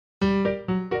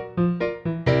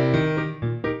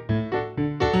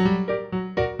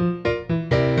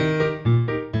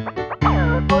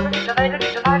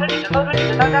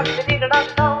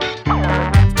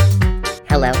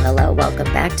Hello, welcome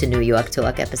back to New York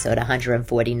Talk, episode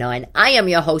 149. I am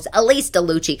your host, Elise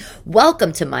DeLucci.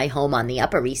 Welcome to my home on the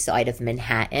Upper East Side of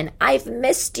Manhattan. I've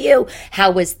missed you.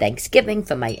 How was Thanksgiving?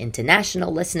 For my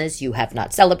international listeners, you have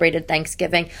not celebrated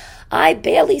Thanksgiving. I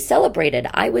barely celebrated.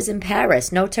 I was in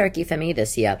Paris. No turkey for me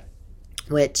this year,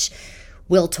 which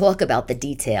we'll talk about the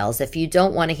details. If you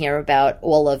don't want to hear about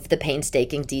all of the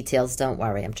painstaking details, don't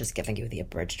worry. I'm just giving you the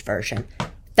abridged version.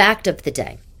 Fact of the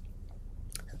day.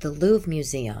 The Louvre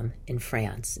Museum in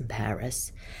France, in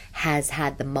Paris, has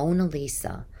had the Mona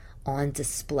Lisa on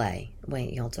display,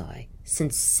 wait, you'll die,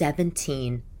 since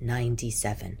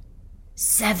 1797.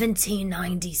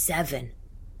 1797.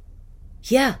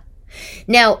 Yeah.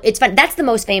 Now, it's fun. That's the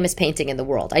most famous painting in the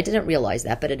world. I didn't realize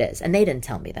that, but it is. And they didn't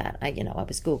tell me that. I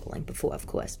was Googling before, of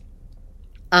course.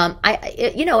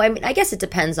 I guess it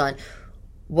depends on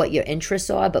what your interests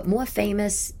are, but more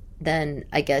famous than,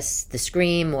 I guess, The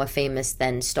Scream, more famous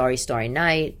than Starry, Starry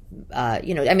Night,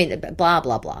 blah,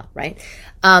 blah, blah, right?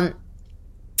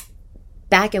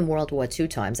 Back in World War II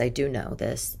times, I do know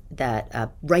this,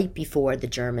 that right before the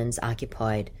Germans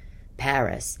occupied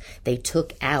Paris, they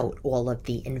took out all of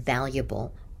the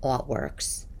invaluable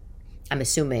artworks. I'm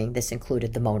assuming this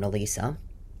included the Mona Lisa,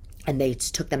 and they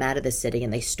took them out of the city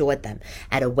and they stored them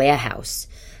at a warehouse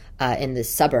in the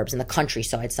suburbs, in the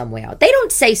countryside somewhere. They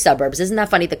don't say suburbs. Isn't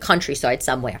that funny? The countryside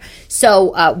somewhere.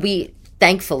 So we,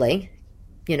 thankfully,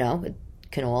 can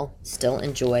all still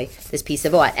enjoy this piece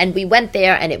of art. And we went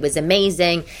there and it was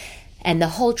amazing. And the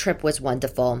whole trip was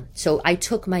wonderful. So I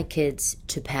took my kids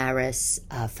to Paris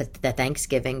for the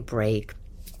Thanksgiving break.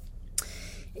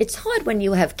 It's hard when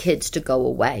you have kids to go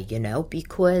away,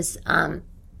 because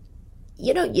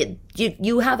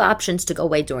you have options to go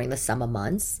away during the summer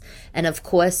months, and of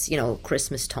course,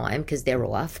 Christmas time because they're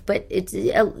off. But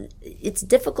it's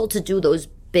difficult to do those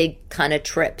big kind of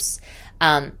trips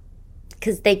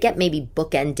because they get maybe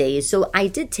bookend days. So I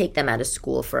did take them out of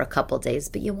school for a couple days.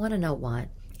 But you want to know what?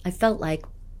 I felt like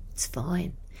it's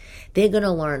fine. They're going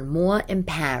to learn more in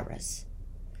Paris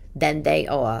than they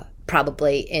are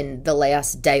probably in the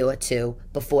last day or two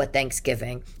before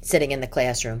Thanksgiving, sitting in the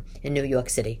classroom in New York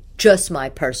City. Just my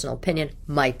personal opinion,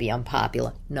 might be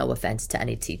unpopular. No offense to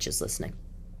any teachers listening.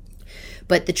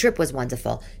 But the trip was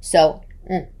wonderful. So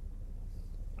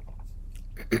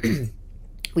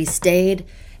we stayed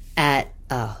at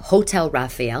Hotel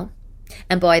Raphael.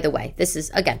 And by the way, this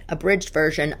is, again, abridged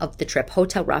version of the trip.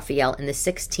 Hotel Raphael in the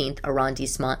 16th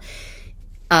arrondissement.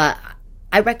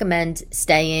 I recommend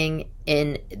staying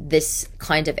in this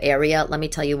kind of area. Let me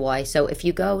tell you why. So if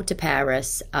you go to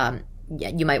Paris,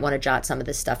 you might want to jot some of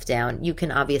this stuff down. You can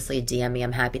obviously DM me.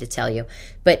 I'm happy to tell you.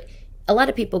 But a lot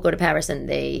of people go to Paris and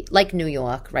they, like New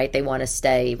York, right? They want to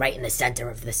stay right in the center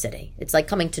of the city. It's like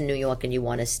coming to New York and you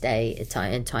want to stay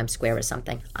in Times Square or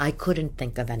something. I couldn't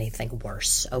think of anything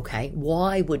worse, okay?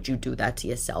 Why would you do that to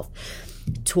yourself?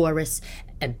 Tourists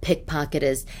and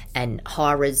pickpocketers and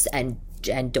horrors and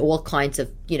all kinds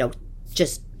of,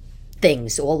 just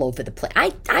things all over the place. I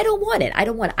don't want it.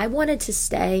 I wanted to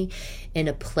stay in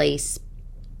a place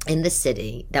in the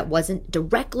city that wasn't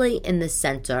directly in the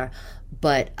center,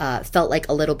 but felt like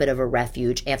a little bit of a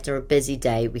refuge. After a busy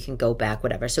day, we can go back,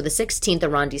 whatever. So the 16th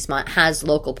arrondissement has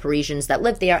local Parisians that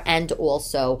live there and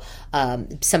also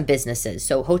some businesses.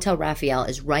 So Hotel Raphael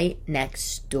is right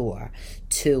next door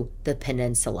to the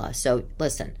peninsula. So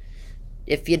listen,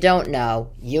 if you don't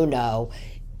know, you know.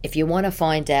 If you want to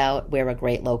find out where a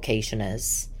great location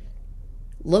is,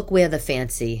 look where the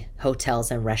fancy hotels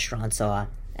and restaurants are,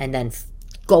 and then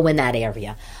go in that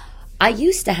area. I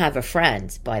used to have a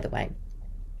friend, by the way,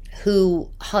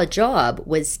 who her job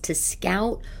was to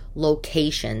scout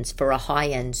locations for a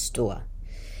high-end store.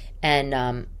 And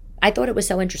I thought it was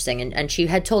so interesting, and she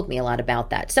had told me a lot about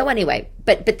that. So anyway,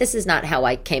 but this is not how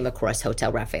I came across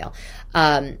Hotel Raphael.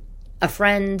 A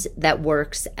friend that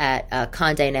works at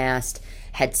Condé Nast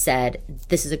had said,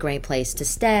 this is a great place to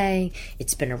stay.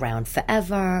 It's been around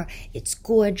forever. It's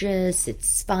gorgeous.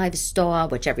 It's 5-star,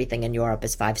 which everything in Europe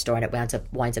is 5-star, and it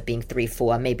winds up being 3,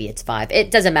 4. Maybe it's 5.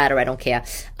 It doesn't matter. I don't care.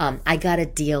 I got a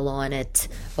deal on it.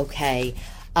 Okay.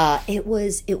 It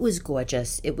was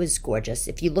gorgeous. It was gorgeous.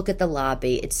 If you look at the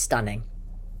lobby, it's stunning.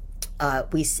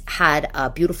 We had a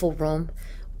beautiful room.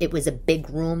 It was a big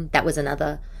room. That was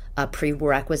another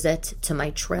prerequisite to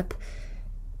my trip.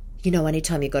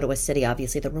 Anytime you go to a city,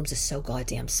 obviously the rooms are so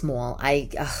goddamn small. When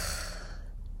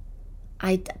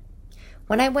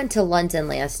I went to London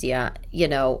last year,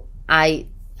 I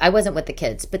wasn't with the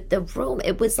kids, but the room,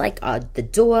 it was like the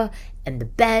door and the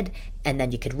bed, and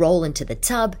then you could roll into the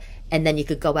tub, and then you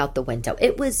could go out the window.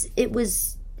 It was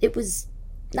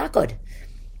not good.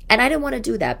 And I didn't want to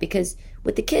do that because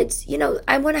with the kids,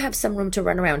 I want to have some room to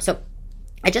run around. So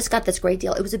I just got this great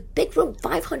deal. It was a big room,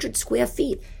 500 square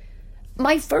feet.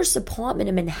 My first apartment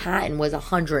in Manhattan was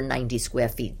 190 square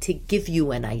feet, to give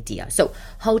you an idea. So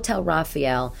Hotel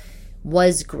Raphael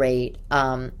was great,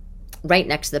 right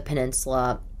next to the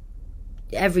peninsula.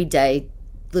 Every day,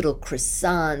 little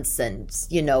croissants and,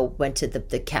 went to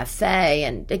the cafe.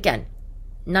 And again,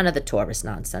 none of the tourist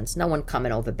nonsense. No one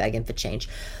coming over begging for change.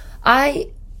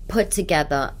 I put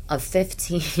together a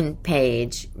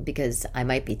 15-page, because I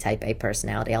might be type A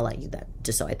personality. I'll let you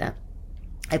decide that.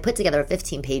 I put together a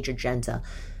 15-page agenda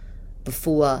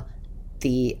before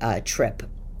the trip.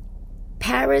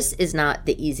 Paris is not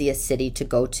the easiest city to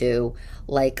go to,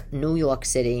 like New York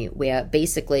City, where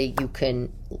basically you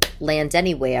can land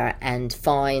anywhere and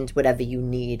find whatever you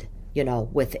need,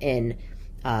 within,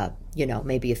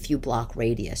 maybe a few block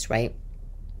radius, right?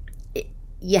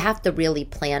 You have to really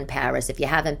plan Paris. If you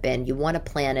haven't been, you want to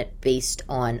plan it based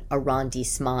on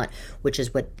arrondissement, which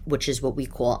is what we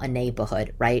call a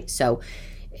neighborhood, right? So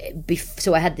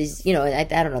I had these, I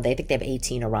don't know, I think they have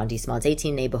 18 arrondissements,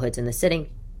 18 neighborhoods in the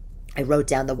city. I wrote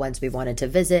down the ones we wanted to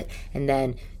visit and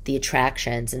then the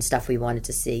attractions and stuff we wanted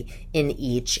to see in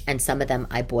each, and some of them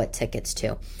I bought tickets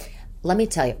to. Let me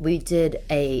tell you, we did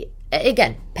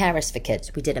again, Paris for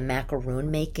kids. We did a macaroon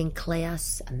making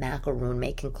class.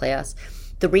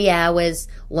 3 hours,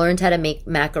 learned how to make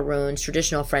macaroons,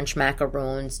 traditional French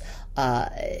macaroons,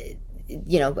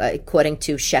 according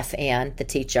to Chef Anne, the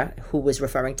teacher, who was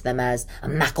referring to them as a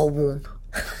macaroon.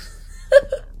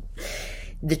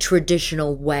 The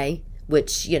traditional way,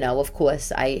 which, of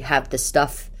course, I have the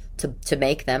stuff to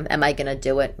make them. Am I going to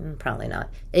do it? Probably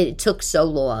not. It took so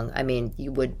long. I mean,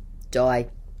 you would die,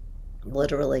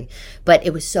 literally. But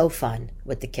it was so fun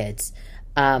with the kids.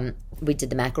 We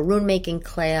did the macaroon making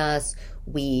class.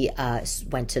 We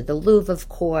went to the Louvre, of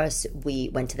course. We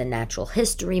went to the Natural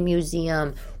History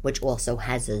Museum, which also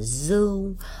has a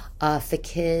zoo for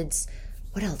kids.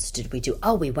 What else did we do?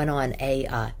 Oh, we went on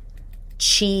a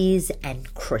cheese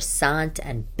and croissant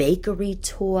and bakery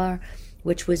tour,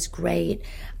 which was great.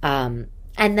 And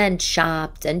then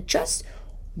shopped and just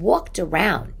walked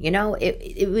around.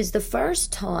 It was the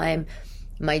first time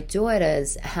my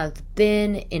daughters have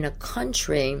been in a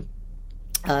country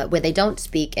where they don't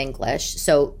speak English.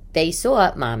 So they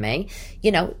saw mommy,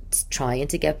 trying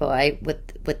to get by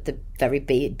with the very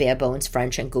bare bones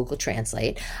French and Google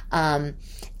Translate.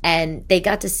 And they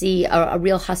got to see a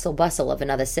real hustle bustle of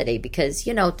another city because,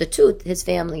 the Tooth, his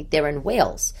family, they're in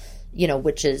Wales,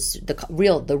 which is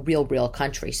the real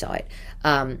countryside.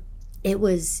 It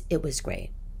was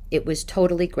great. It was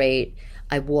totally great.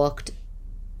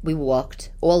 We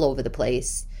walked all over the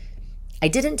place. I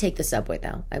didn't take the subway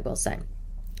though, I will say.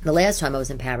 The last time I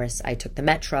was in Paris, I took the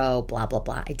metro, blah, blah,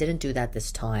 blah. I didn't do that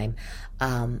this time.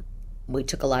 We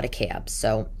took a lot of cabs,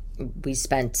 so we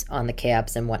spent on the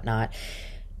cabs and whatnot.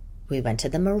 We went to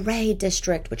the Marais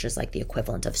district, which is like the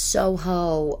equivalent of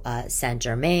Soho,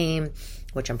 Saint-Germain,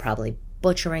 which I'm probably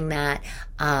butchering that.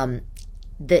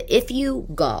 If you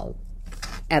go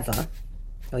ever,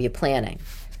 or you're planning,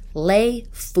 Les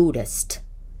Foodist,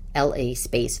 LA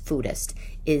space Foodist,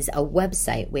 is a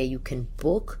website where you can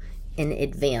book in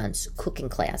advance cooking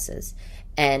classes.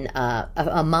 And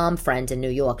a mom friend in New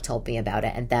York told me about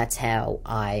it, and that's how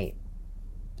I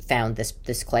found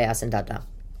this class and da-da.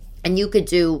 And you could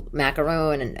do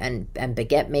macaroon and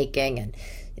baguette making and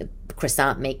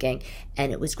croissant making,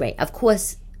 and it was great. Of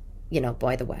course,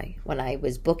 by the way, when I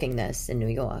was booking this in New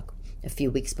York, a few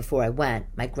weeks before I went,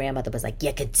 my grandmother was like,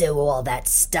 you could do all that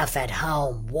stuff at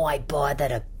home. Why bother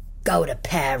to go to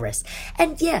Paris?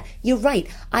 And yeah, you're right.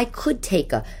 I could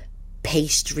take a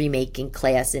pastry making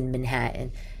class in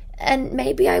Manhattan, and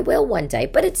maybe I will one day,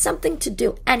 but it's something to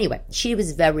do. Anyway, she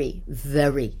was very,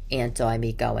 very anti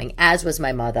me going, as was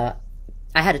my mother.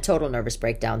 I had a total nervous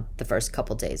breakdown the first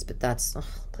couple days, but that's,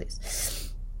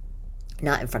 please,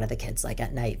 not in front of the kids, like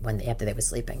at night after they were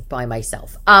sleeping, by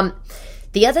myself.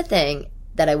 The other thing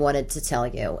that I wanted to tell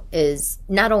you is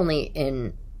not only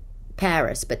in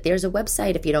Paris, but there's a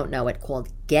website, if you don't know it, called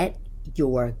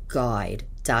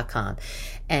getyourguide.com.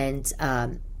 And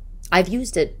I've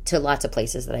used it to lots of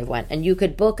places that I went. And you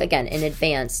could book, again, in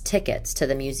advance tickets to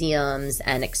the museums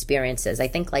and experiences. I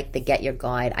think like the Get Your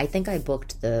Guide, I think I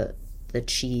booked the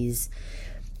cheese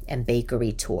and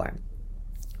bakery tour.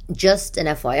 Just an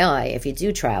FYI, if you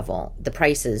do travel, the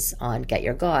prices on Get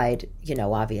Your Guide,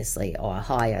 obviously are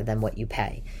higher than what you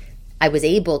pay. I was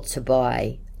able to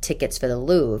buy tickets for the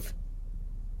Louvre,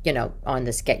 on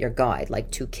this Get Your Guide,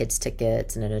 like 2 kids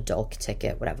tickets and an adult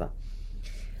ticket, whatever.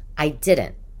 I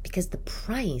didn't because the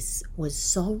price was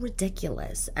so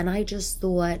ridiculous. And I just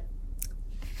thought,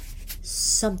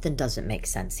 something doesn't make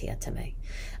sense here to me.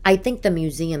 I think the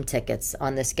museum tickets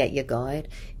on this Get Your Guide,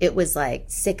 it was like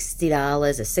 $60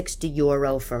 or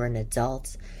 €60 for an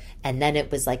adult. And then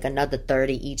it was like another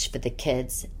 30 each for the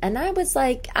kids. And I was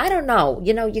like, I don't know.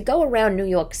 You know, you go around New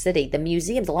York City, the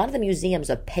museums, a lot of the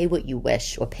museums are pay what you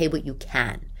wish or pay what you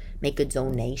can. Make a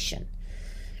donation.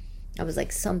 I was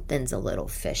like, something's a little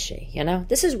fishy, you know?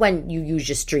 This is when you use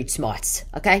your street smarts,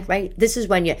 okay? Right? This is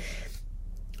when you...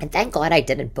 And thank God I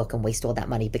didn't book and waste all that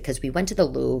money, because we went to the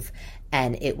Louvre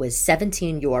and it was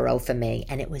 €17 for me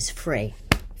and it was free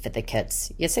for the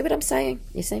kids. You see what I'm saying?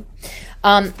 You see?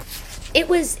 It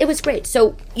was great.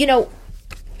 So, you know,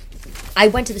 I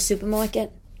went to the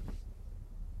supermarket.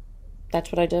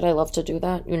 That's what I did. I love to do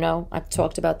that. You know, I've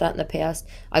talked about that in the past.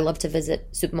 I love to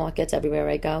visit supermarkets everywhere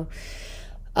I go.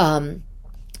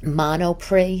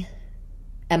 Monoprix,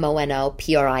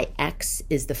 Monoprix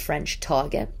is the French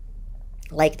Target.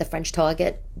 Like the French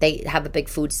Target, they have a big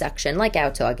food section, like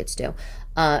our Targets do,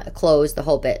 closed the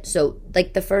whole bit. So,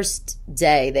 like the first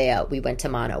day there, we went to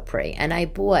Monoprix, and I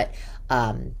bought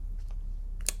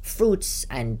fruits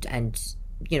and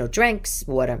you know, drinks,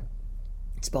 water,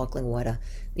 sparkling water,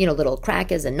 you know, little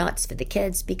crackers and nuts for the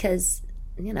kids, because,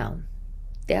 you know,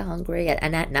 they're hungry.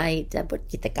 And at night, what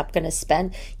you think I'm going to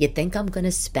spend? You think I'm going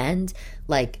to spend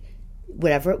like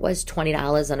whatever it was,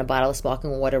 $20 on a bottle of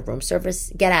sparkling water, room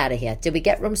service? Get out of here. Did we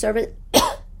get room service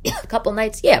a couple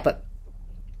nights? Yeah, but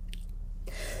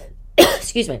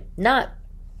excuse me, I'm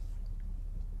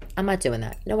not doing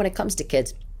that. You know, when it comes to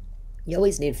kids, you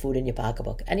always need food in your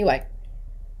pocketbook. Anyway,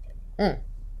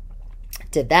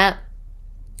 did that.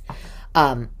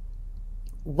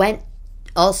 Went,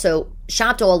 also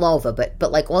shopped all over, but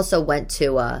like also went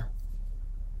to a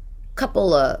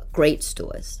couple of great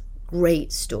stores. E.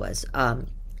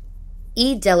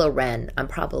 de la Reine, I'm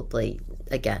probably,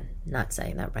 again, not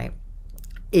saying that right,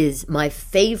 is my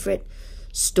favorite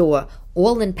store,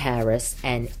 all in Paris.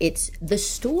 And it's the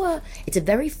store, it's a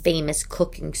very famous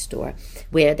cooking store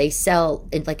where they sell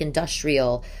like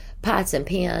industrial pots and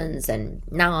pans and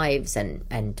knives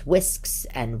and whisks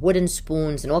and wooden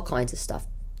spoons and all kinds of stuff.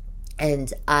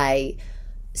 And I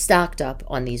stocked up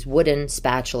on these wooden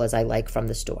spatulas I like from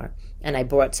the store. And I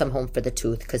brought some home for the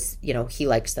tooth because, you know, he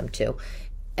likes them too.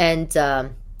 And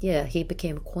yeah, he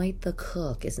became quite the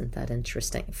cook. Isn't that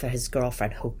interesting? For his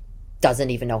girlfriend, who doesn't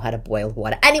even know how to boil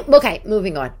water. Okay,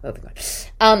 moving on.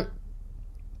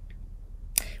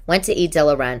 Went to E. de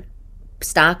la Reine,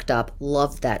 stocked up,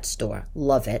 loved that store,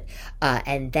 love it.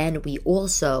 And then we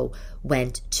also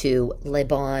went to Le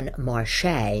Bon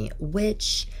Marché,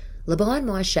 which... Le Bon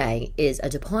Marché is a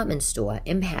department store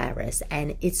in Paris,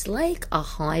 and it's like a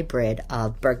hybrid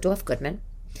of Bergdorf Goodman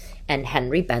and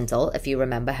Henry Bendel, if you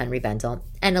remember Henry Bendel,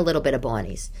 and a little bit of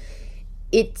Barney's.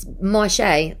 It's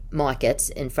Marché, markets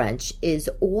in French, is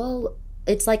all,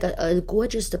 it's like a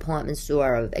gorgeous department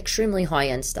store of extremely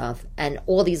high-end stuff, and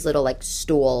all these little like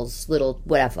stalls, little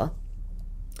whatever,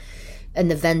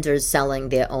 and the vendors selling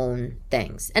their own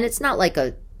things. And it's not like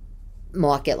a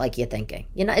market like you're thinking,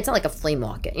 you know, it's not like a flea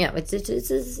market, you know, it's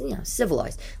you know,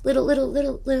 civilized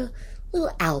little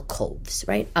alcoves,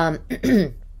 right?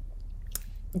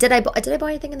 Did I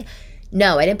buy anything in there?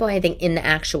 No, I didn't buy anything in the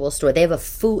actual store. They have a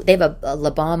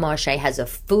Le Bon Marché has a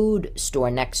food store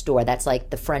next door that's like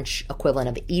the French equivalent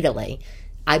of Italy.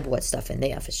 I bought stuff in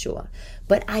there for sure,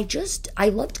 but I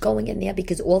loved going in there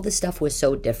because all the stuff was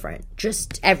so different,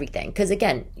 just everything, because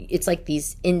again, it's like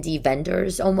these indie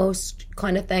vendors almost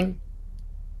kind of thing.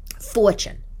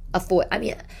 I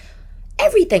mean,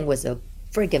 everything was a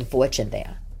friggin' fortune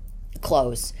there.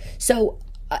 Clothes. So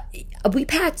we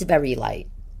packed very light,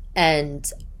 and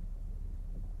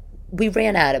we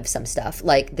ran out of some stuff.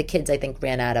 Like the kids, I think,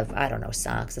 ran out of, I don't know,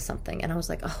 socks or something. And I was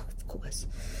like, oh, of course.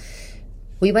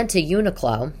 We went to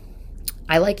Uniqlo.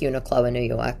 I like Uniqlo in New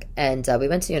York. And we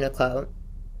went to Uniqlo,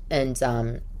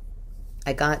 and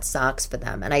I got socks for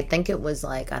them. And I think it was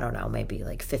like, I don't know, maybe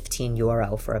like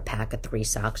 €15 for a pack of 3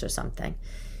 socks or something.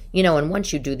 You know, and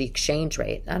once you do the exchange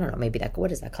rate, I don't know, maybe that,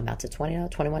 what does that come out to, $20,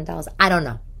 $21? I don't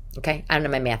know. Okay? I don't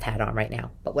have my math hat on right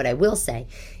now. But what I will say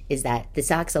is that the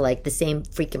socks are like the same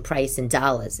freaking price in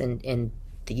dollars in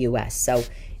the U.S. So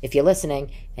if you're listening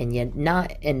and you're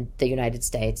not in the United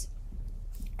States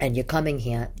and you're coming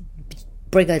here,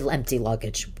 bring an empty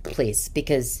luggage, please,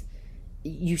 because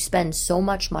you spend so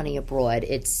much money abroad.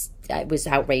 It was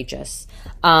outrageous.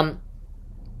 The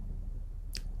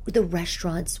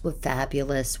restaurants were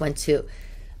fabulous.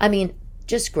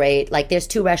 just great. Like, there's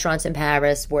 2 restaurants in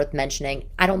Paris worth mentioning.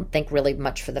 I don't think really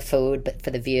much for the food, but for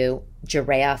the view.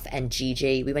 Giraffe and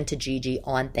Gigi. We went to Gigi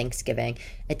on Thanksgiving.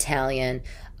 Italian.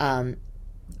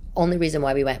 Only reason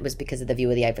why we went was because of the view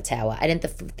of the Eiffel Tower. I didn't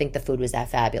think the food was that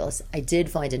fabulous. I did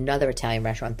find another Italian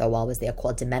restaurant, though, while I was there,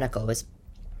 called Domenico's,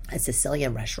 a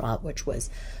Sicilian restaurant, which was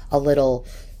a little,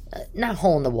 not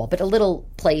hole in the wall, but a little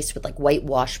place with like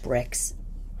whitewashed bricks.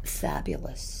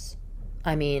 Fabulous.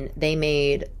 I mean, they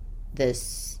made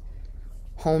this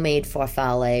homemade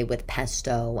farfalle with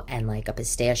pesto and like a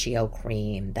pistachio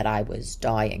cream that I was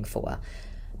dying for.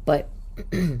 But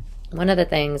one of the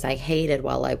things I hated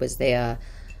while I was there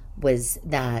was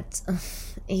that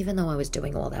even though I was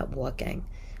doing all that walking,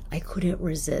 I couldn't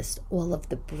resist all of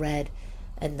the bread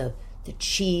and the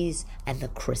cheese and the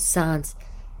croissants.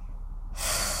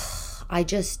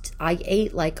 I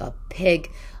ate like a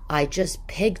pig. I just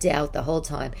pigged out the whole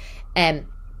time. And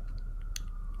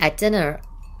at dinner,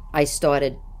 I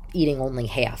started eating only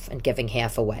half and giving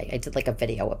half away. I did like a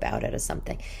video about it or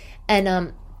something.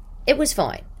 And it was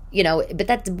fine, but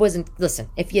that wasn't, listen,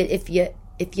 if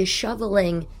you're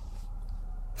shoveling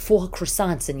 4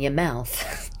 croissants in your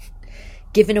mouth,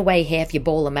 giving away half your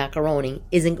bowl of macaroni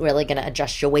isn't really going to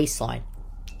adjust your waistline.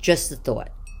 Just a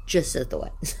thought.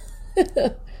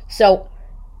 So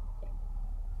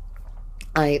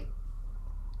I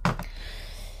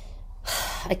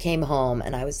came home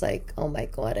and I was like, oh my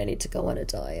God, I need to go on a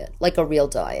diet, like a real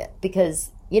diet.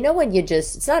 Because when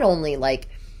it's not only like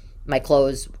my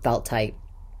clothes felt tight,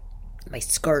 my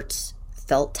skirts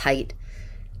felt tight,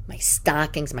 my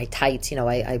stockings, my tights,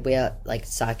 I wear like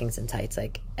stockings and tights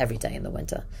like every day in the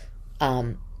winter.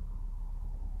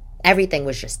 Everything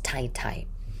was just tight.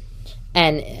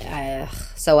 And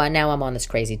so now I'm on this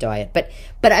crazy diet.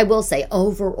 But I will say,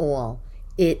 overall,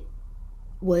 it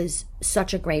was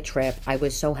such a great trip. I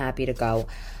was so happy to go.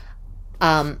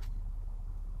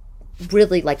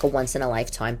 Really like a once in a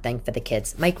lifetime thing for the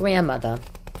kids. My grandmother,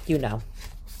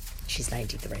 she's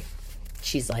 93.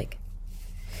 She's like,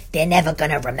 they're never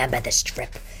going to remember this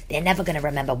trip. They're never going to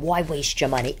remember. Why waste your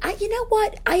money? You know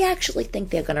what? I actually think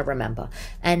they're going to remember.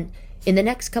 And in the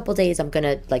next couple of days, I'm going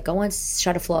to like go on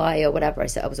Shutterfly or whatever. I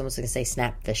was almost going to say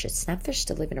Snapfish. Is Snapfish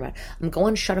still even around? I'm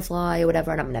going Shutterfly or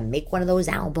whatever, and I'm going to make one of those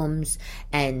albums,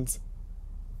 and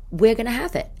we're going to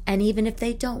have it. And even if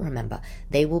they don't remember,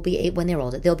 they will be, when they're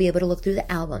older, they'll be able to look through the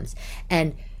albums.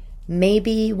 And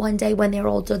maybe one day when they're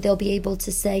older, they'll be able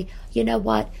to say, you know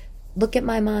what? Look at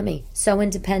my mommy, so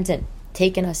independent,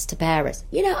 taking us to Paris.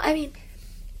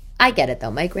 I get it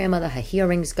though. My grandmother, her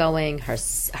hearing's going, her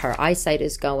eyesight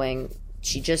is going.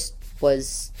 She just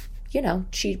was,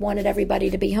 she wanted everybody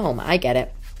to be home. I get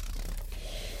it.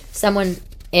 Someone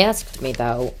asked me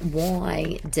though,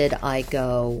 why did I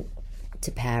go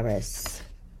to Paris,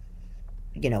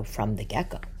 from the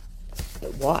get-go?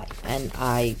 Why? And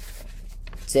I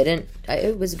didn't.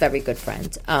 It was a very good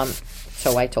friend.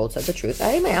 So I told her the truth.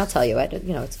 I'll tell you it.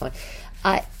 It's fine.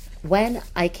 When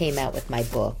I came out with my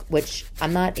book, which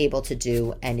I'm not able to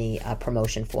do any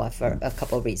promotion for a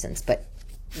couple of reasons, but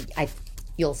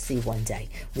you'll see one day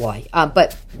why.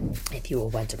 But if you were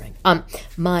wondering,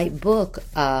 my book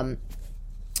came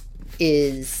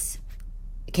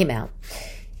out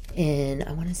in,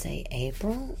 I want to say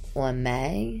April or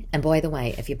May. And by the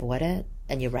way, if you bought it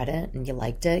and you read it and you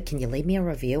liked it, can you leave me a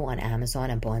review on Amazon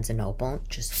and Barnes & Noble?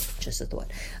 Just a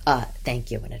thought.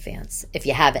 Thank you in advance if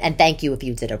you have, and thank you if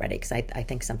you did already, because I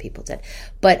think some people did.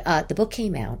 But the book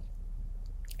came out,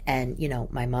 and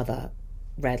my mother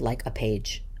read like a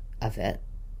page of it,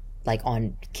 like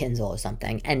on Kindle or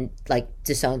something, and like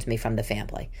disowned me from the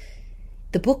family.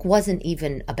 The book wasn't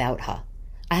even about her.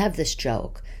 I have this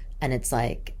joke, and it's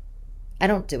like, I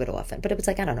don't do it often, but it was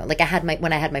like, I don't know. Like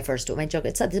when I had my first daughter, my joke,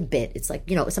 it's a bit. It's like,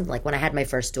 something like when I had my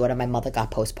first daughter, my mother got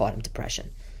postpartum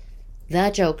depression.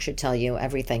 That joke should tell you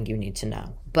everything you need to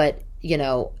know. But,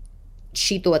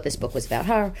 she thought this book was about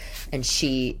her, and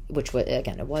which was,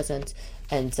 again, it wasn't.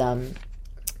 And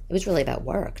it was really about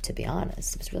work, to be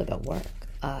honest. It was really about work.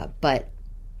 But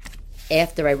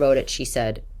after I wrote it, she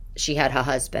said she had her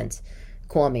husband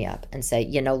call me up and say,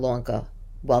 you're no longer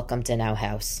welcomed in our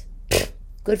house.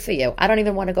 Good for you. I don't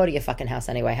even want to go to your fucking house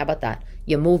anyway. How about that?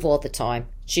 You move all the time.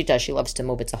 She does. She loves to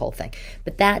move. It's a whole thing.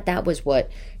 But that was what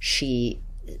she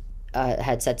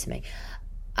had said to me.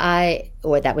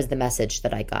 That was the message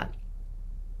that I got.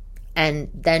 And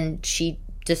then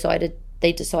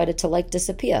they decided to like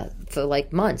disappear for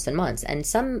like months and months. And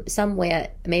somewhere,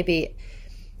 maybe,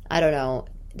 I don't know,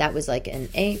 that was like in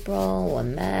April or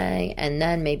May. And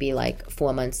then maybe like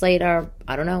 4 months later,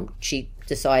 I don't know, she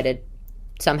decided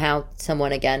somehow,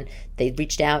 someone again, they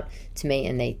reached out to me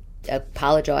and they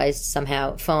apologized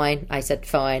somehow. Fine. I said,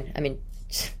 fine. I mean,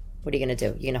 what are you going to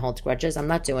do? You're going to hold grudges? I'm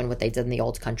not doing what they did in the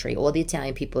old country. All the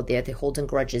Italian people there, they're holding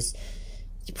grudges.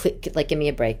 Like, give me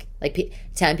a break. Like,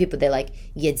 Italian people, they're like,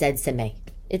 you're dead to me.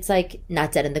 It's like,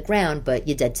 not dead in the ground, but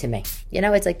you're dead to me. You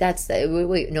know, it's like, that's,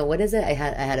 no, what is it? I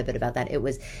had a bit about that. It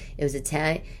was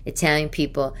Italian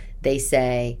people, they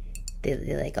say,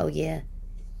 they're like, oh, yeah,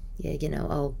 you know,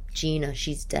 oh, Gina,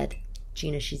 she's dead.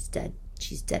 Gina, she's dead.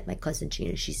 She's dead. My cousin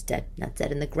Gina, she's dead. Not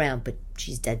dead in the ground, but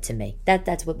she's dead to me.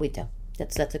 That's what we do.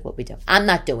 That's like what we do. I'm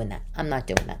not doing that.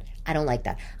 I don't like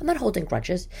that. I'm not holding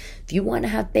grudges. If you want to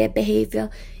have bad behavior,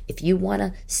 if you want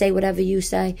to say whatever you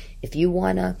say, if you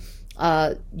want to,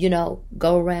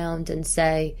 go around and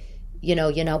say,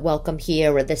 you're not welcome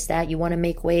here or this, that, you want to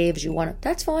make waves,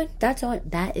 that's fine.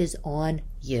 That is on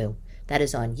you. That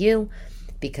is on you,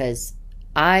 because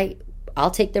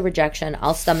I'll take the rejection.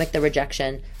 I'll stomach the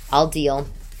rejection. I'll deal.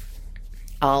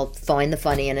 I'll find the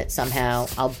funny in it somehow.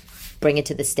 I'll bring it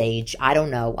to the stage. I don't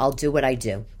know. I'll do what I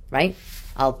do, right?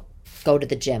 I'll go to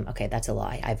the gym. Okay, that's a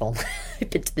lie. I've only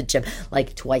been to the gym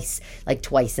like twice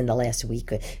in the last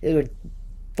week, or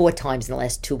 4 times in the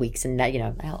last 2 weeks. And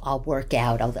I'll work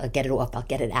out. I'll get it off. I'll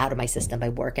get it out of my system by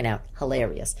working out.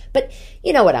 Hilarious. But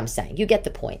you know what I'm saying. You get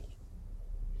the point.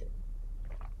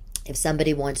 If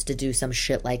somebody wants to do some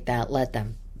shit like that, let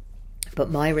them.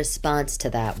 But my response to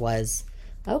that was,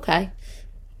 okay,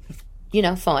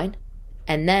 fine.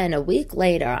 And then a week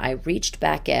later, I reached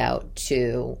back out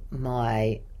to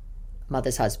my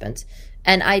mother's husband.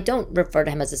 And I don't refer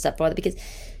to him as a stepfather because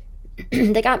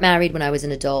they got married when I was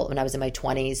an adult, when I was in my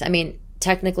 20s. I mean,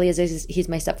 technically, he's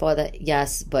my stepfather,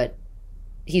 yes, but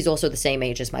he's also the same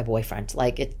age as my boyfriend.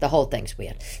 Like, the whole thing's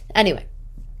weird. Anyway,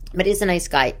 but he's a nice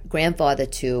guy. Grandfather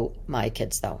to my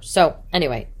kids, though. So,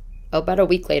 anyway, about a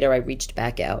week later, I reached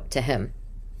back out to him.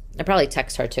 I probably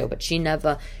text her too, but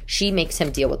she makes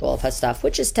him deal with all of her stuff,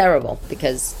 which is terrible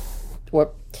because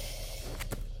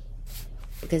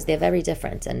they're very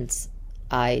different, and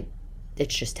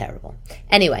it's just terrible.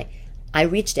 Anyway, I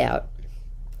reached out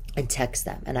and text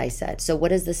them, and I said, so what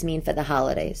does this mean for the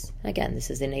holidays? Again, this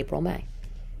is in April, May.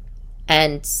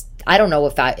 And I don't know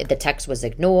if the text was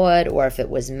ignored or if it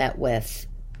was met with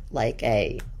like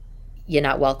you're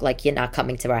not welcome, like you're not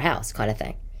coming to our house kind of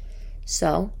thing.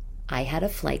 So I had a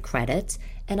flight credit,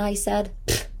 and I said,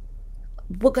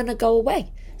 we're going to go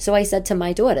away. So I said to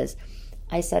my daughters,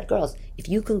 I said, girls, if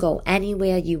you can go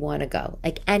anywhere you want to go,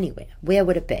 like anywhere, where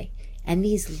would it be? And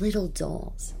these little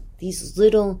dolls, these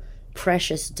little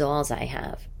precious dolls I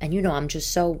have, and I'm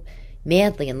just so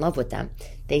madly in love with them.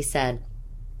 They said,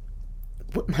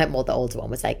 the older one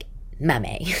was like,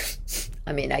 Mammy.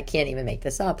 I mean, I can't even make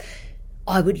this up.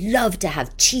 Oh, I would love to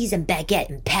have cheese and baguette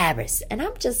in Paris. And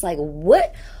I'm just like,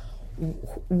 what?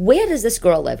 Where does this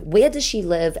girl live? Where does she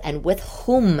live? And with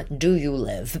whom do you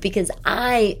live? Because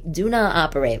I do not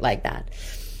operate like that.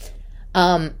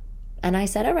 And I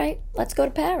said, all right, let's go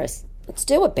to Paris. Let's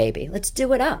do it, baby. Let's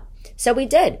do it up. So we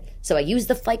did. So I used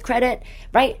the flight credit,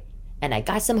 right? And I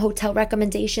got some hotel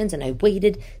recommendations, and I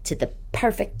waited to the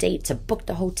perfect date to book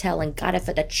the hotel and got it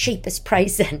for the cheapest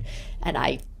price. And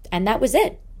that was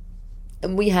it.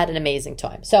 And we had an amazing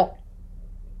time. So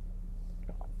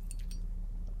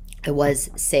it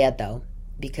was sad, though,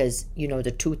 because,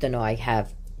 the Tooth and I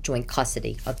have joint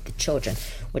custody of the children,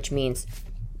 which means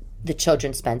the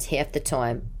children spends half the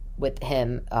time with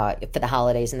him for the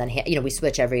holidays, and then, we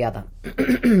switch every other.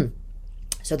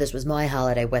 So this was my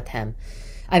holiday with them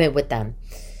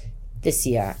this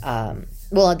year.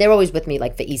 Well, they're always with me,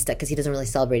 like, for Easter, because he doesn't really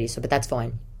celebrate Easter, but that's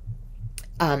fine.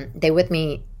 They're with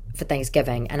me for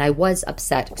Thanksgiving, and I was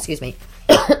upset, excuse me.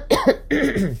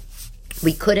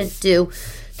 We couldn't do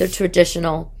the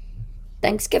traditional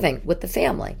Thanksgiving with the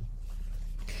family.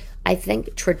 I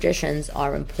think traditions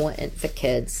are important for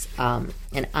kids,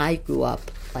 and I grew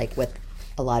up like with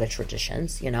a lot of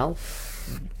traditions.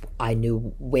 I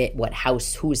knew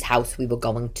whose house we were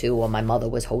going to, or my mother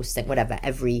was hosting, whatever.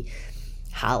 Every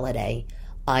holiday,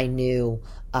 I knew,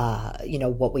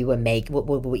 what we were what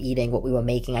we were eating, what we were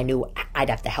making. I knew I'd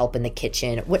have to help in the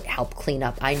kitchen, would help clean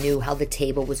up. I knew how the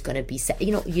table was going to be set.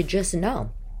 You just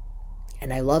know.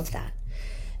 And I loved that.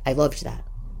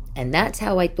 And that's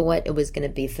how I thought it was going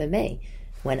to be for me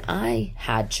when I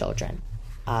had children,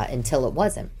 until it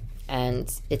wasn't.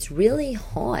 And it's really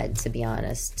hard, to be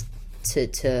honest,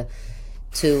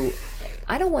 to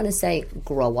I don't want to say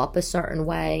grow up a certain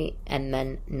way and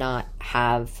then not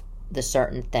have the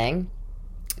same thing.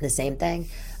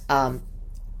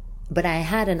 But I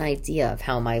had an idea of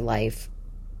how my life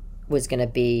was going to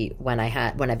be when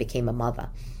I became a mother.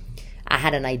 I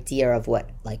had an idea of what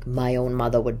like my own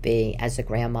mother would be as a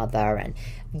grandmother. And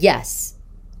yes,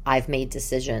 I've made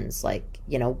decisions like,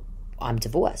 I'm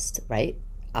divorced, right?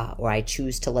 Or I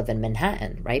choose to live in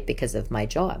Manhattan, right? Because of my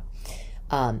job.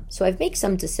 So I've made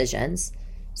some decisions.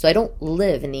 So I don't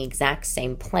live in the exact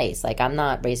same place. Like I'm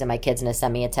not raising my kids in a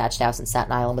semi-attached house in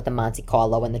Staten Island with a Monte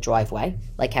Carlo in the driveway,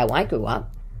 like how I grew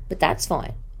up. But that's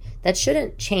fine. That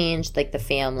shouldn't change like the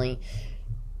family,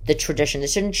 the tradition. It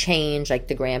shouldn't change like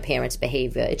the grandparents'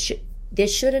 behavior. There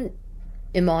shouldn't,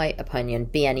 in my opinion,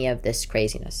 be any of this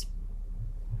craziness.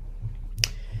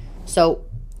 So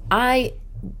I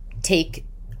take,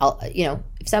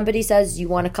 if somebody says you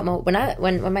want to come over,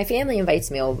 when my family invites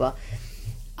me over,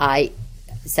 I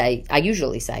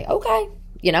usually say, okay,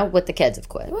 with the kids, of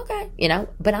course, okay,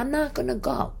 but I'm not going to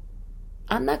go.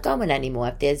 I'm not going anymore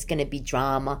if there's going to be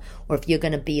drama or if you're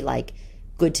going to be like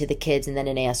good to the kids and then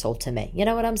an asshole to me. You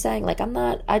know what I'm saying? Like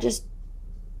why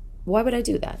would I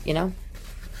do that?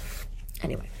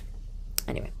 Anyway,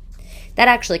 that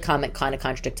actually comment kind of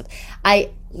contradicts.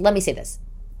 Let me say this.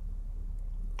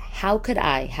 How could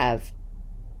I have,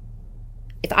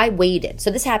 if I waited, so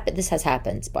this has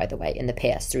happened, by the way, in the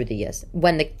past through the years,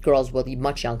 when the girls were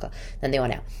much younger than they are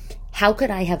now. How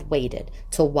could I have waited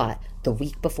till what? The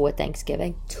week before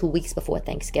Thanksgiving, 2 weeks before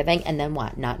Thanksgiving, and then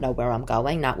what? Not know where I'm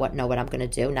going, know what I'm going to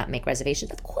do, not make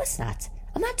reservations? Of course not.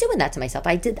 I'm not doing that to myself.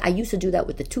 I used to do that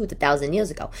with the tooth 1,000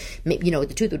 years ago.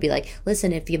 The tooth would be like,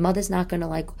 listen, if your mother's not going to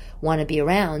like want to be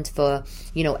around for,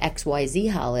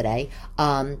 XYZ holiday,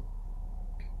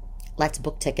 let's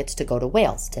book tickets to go to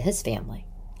Wales to his family.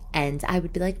 And I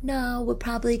would be like, no, we're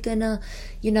probably gonna,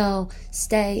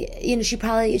 stay,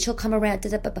 she'll come around,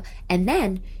 and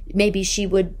then maybe she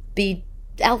would be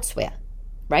elsewhere,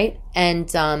 right? And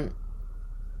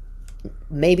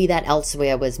maybe that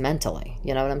elsewhere was mentally,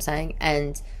 you know what I'm saying?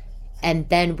 And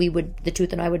then the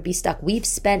tooth and I would be stuck. We've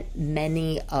spent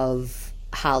many of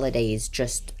holidays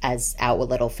just as our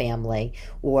little family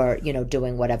or,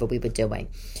 doing whatever we were doing.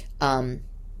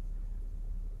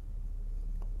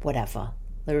 Whatever.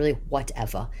 Literally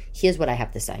whatever. Here's what I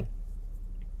have to say.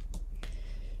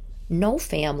 No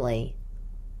family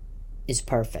is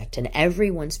perfect, and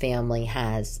everyone's family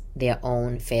has their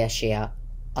own fair share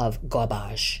of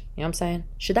garbage. You know what I'm saying?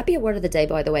 Should that be a word of the day,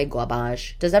 by the way?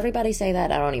 Garbage. Does everybody say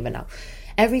that? I don't even know.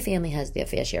 Every family has their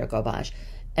fair share of garbage.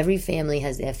 Every family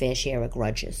has their fair share of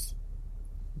grudges.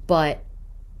 But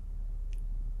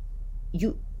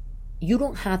you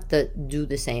don't have to do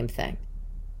the same thing.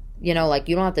 You don't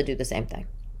have to do the same thing.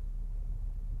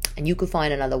 And you could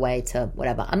find another way to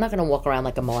whatever. I'm not going to walk around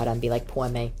like a martyr and be like, poor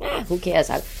me. Who cares?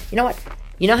 You know what?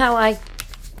 You know how I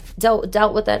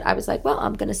dealt with it? I was like, well,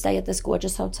 I'm going to stay at this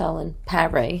gorgeous hotel in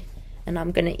Paris, and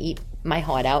I'm going to eat my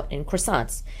heart out in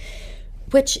croissants.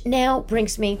 Which now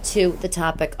brings me to the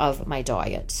topic of my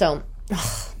diet. So,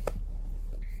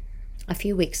 a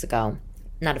few weeks ago,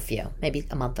 not a few, maybe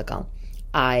a month ago,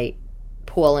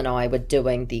 Paul and I were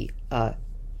doing the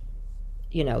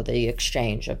the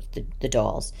exchange of the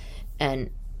dolls, and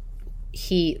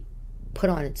he put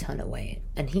on a ton of weight,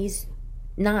 and he's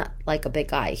not like a big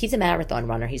guy. He's a marathon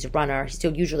runner. He's a runner. He's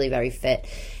still usually very fit.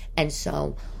 And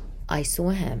so I saw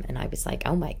him and I was like,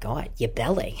 oh my God, your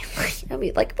belly. I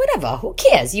mean, like, whatever, who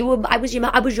cares? I was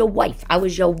your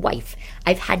wife.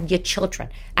 I've had your children.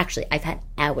 Actually, I've had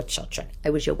our children. I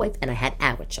was your wife and I had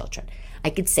our children. I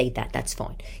could say that. That's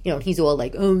fine. And he's all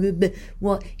like, oh,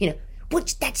 what,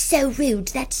 that's so rude.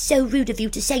 That's so rude of you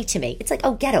to say to me. It's like,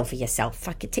 oh, get over yourself.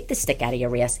 Fuck it. Take the stick out of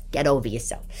your ass. Get over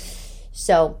yourself.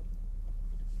 So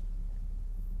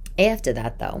after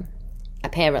that, though,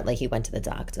 apparently he went to the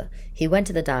doctor.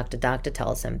 Doctor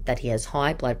tells him that he has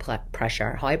high blood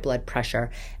pressure,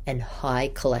 and high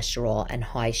cholesterol and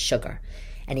high sugar.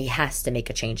 And he has to make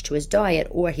a change to his diet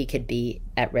or he could be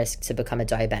at risk to become a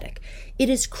diabetic. It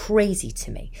is crazy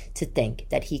to me to think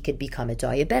that he could become a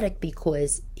diabetic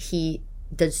because he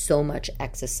does so much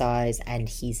exercise and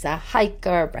he's a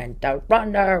hiker and a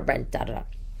runner and da-da-da.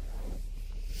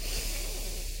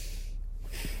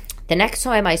 The next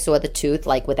time I saw the tooth,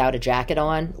 like without a jacket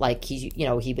on, like he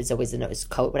was always in his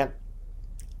coat, whatever,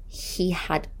 he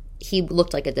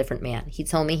looked like a different man. He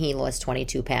told me he lost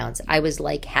 22 pounds. I was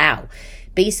like, how?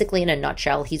 Basically, in a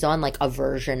nutshell, he's on like a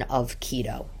version of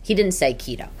keto. He didn't say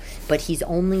keto, but he's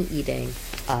only eating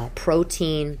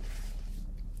protein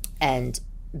and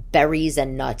berries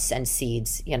and nuts and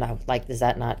seeds. Like, is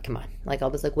that not? Come on. Like, I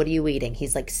was like, what are you eating?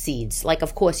 He's like, seeds. Like,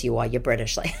 of course you are. You're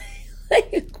British. Like,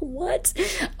 what?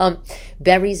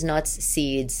 Berries, nuts,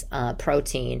 seeds,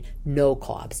 protein, no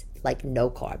carbs. Like, no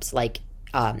carbs. Like,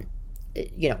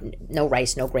 no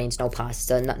rice, no grains, no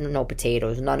pasta, no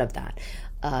potatoes, none of that.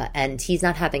 And he's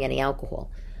not having any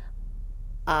alcohol.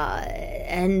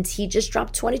 And he just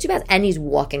dropped 22 pounds. And he's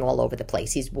walking all over the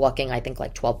place. He's walking, I think,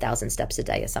 like 12,000 steps a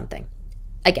day or something.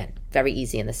 Again, very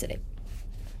easy in the city.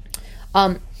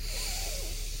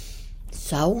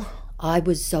 So I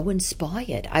was so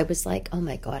inspired. I was like, oh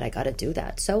my God, I got to do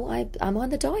that. So I'm on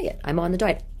the diet.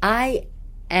 I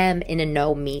am in a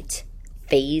no meat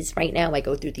phase right now. I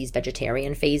go through these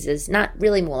vegetarian phases, not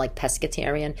really, more like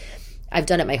pescatarian. I've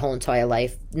done it my whole entire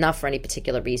life, not for any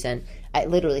particular reason. I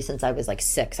literally, since I was like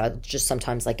 6, I just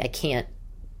sometimes like I can't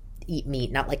eat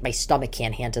meat. Not like my stomach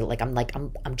can't handle it. Like I'm like,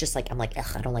 ugh,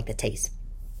 I don't like the taste.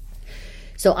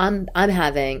 So I'm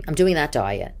doing that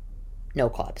diet, no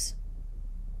carbs.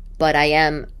 But I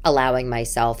am allowing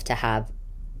myself to have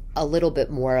a little bit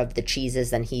more of the cheeses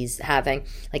than he's having.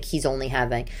 Like he's only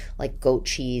having like goat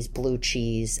cheese, blue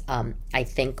cheese, I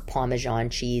think Parmesan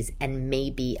cheese, and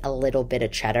maybe a little bit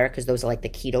of cheddar, because those are like the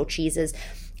keto cheeses.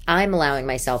 I'm allowing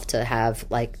myself to have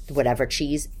like whatever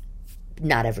cheese,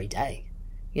 not every day,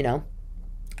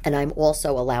 And I'm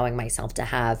also allowing myself to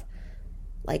have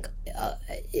like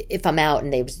if I'm out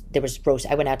and there was roast,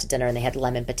 I went out to dinner and they had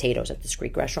lemon potatoes at this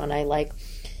Greek restaurant I like.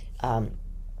 I'm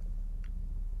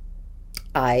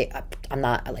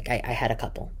not like I had a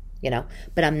couple,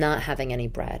 but I'm not having any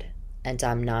bread, and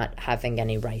I'm not having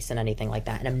any rice and anything like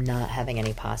that, and I'm not having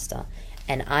any pasta.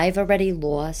 And I've already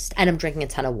lost, and I'm drinking a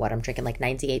ton of water. I'm drinking like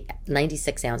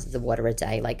 96 ounces of water a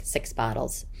day, like 6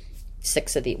 bottles.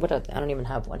 6 of the, I don't even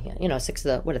have one here. 6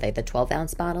 of the, what are they, the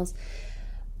 12-ounce bottles?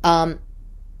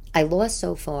 I lost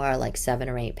so far like 7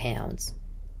 or 8 pounds.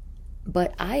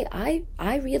 But I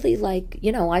really like,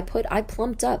 I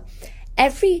plumped up.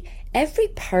 Every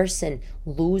person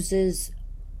loses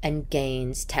and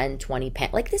gains 10, 20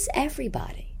 pounds. Like this,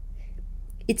 everybody.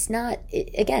 It's not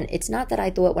that I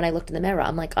thought when I looked in the mirror,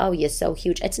 I'm like, oh, you're so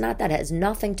huge. It's not that. It has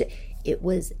nothing to, it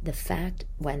was the fact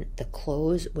when the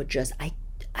clothes were just, I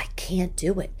can't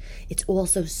do it. It's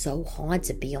also so hard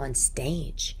to be on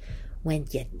stage when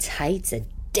your tights are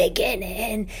digging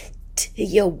in to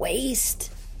your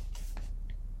waist.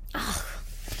 Oh,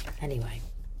 anyway.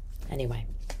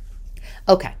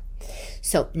 Okay.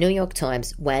 So New York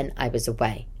Times, when I was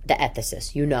away, the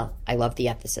ethicist, I love the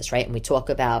ethicist, right? And we talk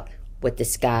about what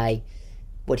this guy,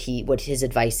 what his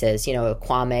advice is,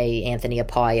 Kwame Anthony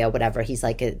Appiah, whatever. He's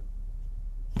like he's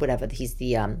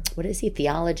the, what is he?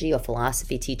 Theology or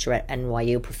philosophy teacher at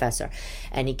NYU, professor.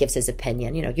 And he gives his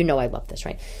opinion, I love this,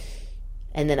 right?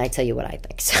 And then I tell you what I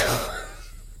think.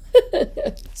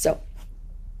 So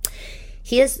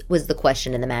here's was the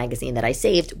question in the magazine that I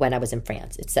saved when I was in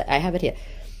France. I have it here.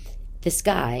 This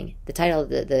guy, the title of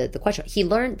the question, he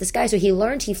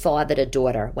learned he fathered a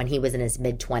daughter when he was in his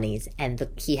mid-20s, and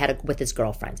he had with his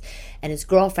girlfriend. And his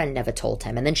girlfriend never told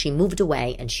him. And then she moved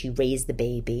away and she raised the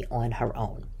baby on her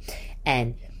own.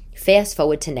 And fast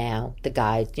forward to now, the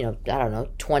guy,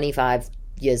 25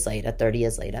 years later, 30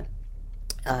 years later,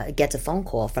 gets a phone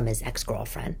call from his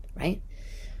ex-girlfriend, right?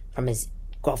 From his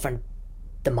girlfriend,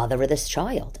 the mother of this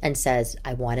child, and says,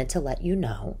 I wanted to let you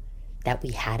know that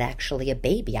we had actually a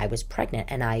baby. I was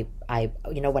pregnant, and I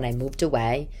when I moved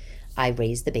away, I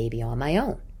raised the baby on my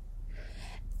own.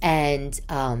 And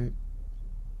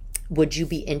would you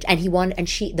be in? And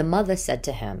the mother said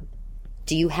to him,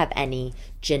 do you have any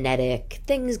genetic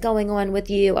things going on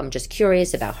with you? I'm just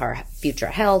curious about her future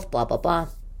health, blah, blah, blah.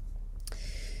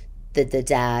 The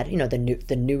dad,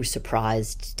 the new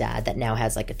surprised dad that now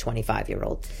has like a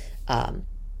 25-year-old,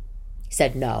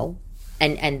 said no.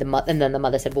 And then the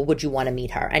mother said, well, would you want to meet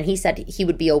her? And he said he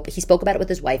would be open. He spoke about it with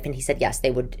his wife, and he said, yes,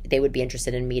 they would be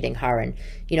interested in meeting her and,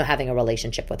 having a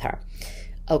relationship with her.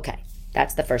 Okay.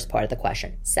 That's the first part of the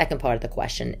question. Second part of the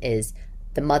question is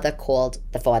the mother called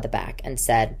the father back and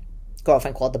said,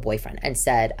 girlfriend called the boyfriend and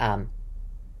said,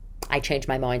 I changed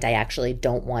my mind. I actually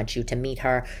don't want you to meet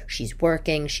her. She's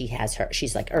working.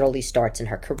 She's like early starts in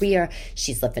her career.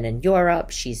 She's living in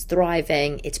Europe. She's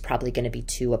thriving. It's probably going to be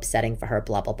too upsetting for her,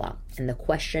 blah, blah, blah. And the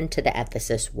question to the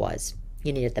ethicist was,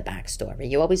 you needed the backstory.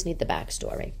 You always need the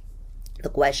backstory. The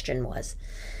question was,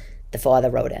 the father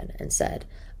wrote in and said,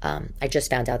 I just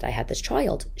found out I had this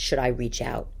child. Should I reach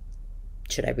out?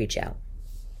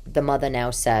 The mother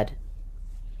now said,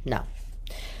 no.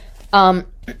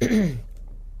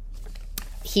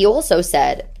 He also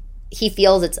said he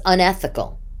feels it's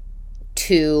unethical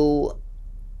to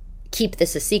keep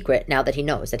this a secret now that he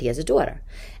knows that he has a daughter.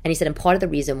 And he said, and part of the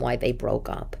reason why they broke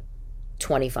up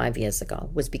 25 years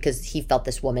ago was because he felt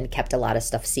this woman kept a lot of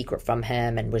stuff secret from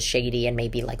him and was shady and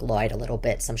maybe like lied a little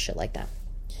bit, some shit like that.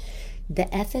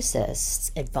 The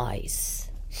ethicist's advice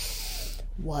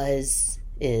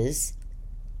is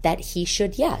that he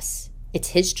should, yes, it's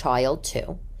his child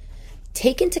too,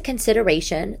 take into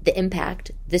consideration the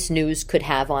impact this news could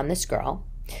have on this girl,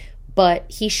 but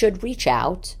he should reach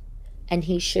out and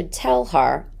he should tell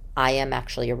her, I am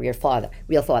actually a real father.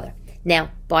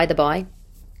 Now, by the by,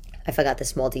 I forgot the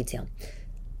small detail.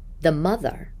 The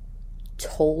mother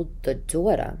told the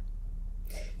daughter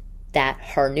that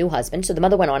her new husband, so the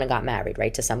mother went on and got married,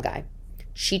 right, to some guy.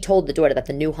 She told the daughter that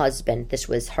the new husband, this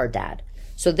was her dad.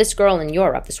 So this girl in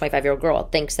Europe, this 25-year-old girl,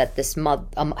 thinks that this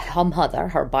her mother,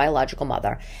 her biological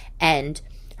mother, and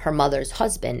her mother's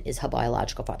husband is her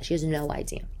biological father. She has no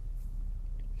idea.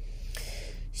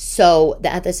 So the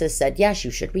ethicist said, yes, you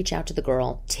should reach out to the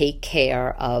girl, take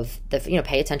care of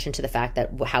pay attention to the fact that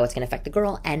how it's going to affect the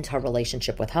girl and her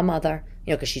relationship with her mother,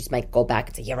 because she might go back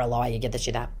and say, you're a liar, you get this,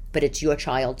 you that. But it's your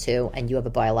child too, and you have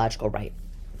a biological right.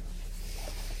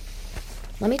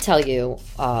 Let me tell you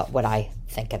what I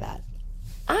think of that.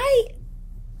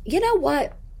 You know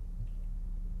what?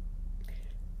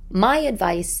 My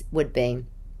advice would be,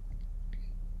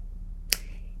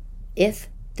 if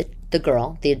the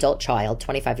girl, the adult child,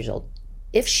 25 years old,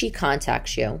 if she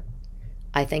contacts you,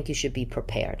 I think you should be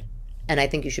prepared. And I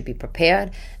think you should be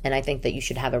prepared, and I think that you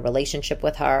should have a relationship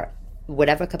with her,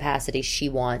 whatever capacity she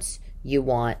wants, you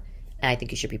want, and I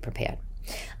think you should be prepared.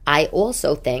 I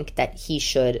also think that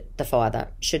the father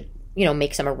should,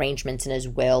 make some arrangements in his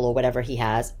will or whatever he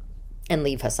has and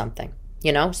leave her something,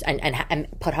 and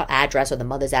put her address or the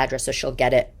mother's address so she'll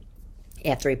get it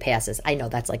after he passes. I know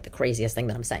that's like the craziest thing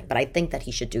that I'm saying, but I think that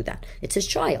he should do that. It's his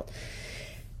child.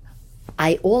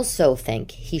 I also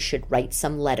think he should write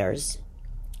some letters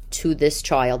to this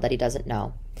child that he doesn't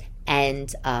know,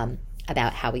 and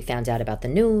about how he found out about the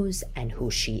news and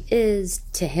who she is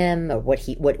to him, or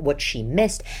what she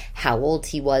missed, how old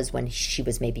he was when she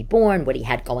was maybe born, what he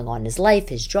had going on in his life,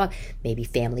 his job, maybe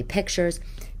family pictures.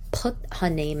 Put her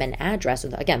name and address,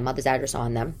 again, mother's address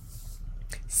on them,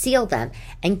 seal them,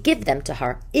 and give them to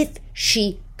her if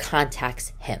she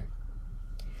contacts him.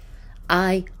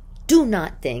 I do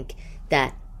not think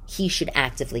that he should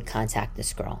actively contact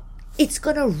this girl. It's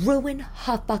going to ruin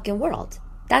her fucking world.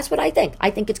 That's what I think.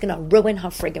 I think it's going to ruin her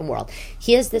friggin' world.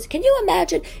 Here's this. Can you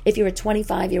imagine if you're a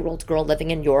 25-year-old girl living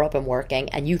in Europe and working,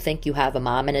 and you think you have a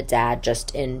mom and a dad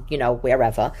just in,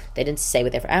 wherever. They didn't say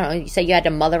what they're, I don't know, you say you had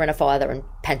a mother and a father in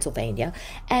Pennsylvania,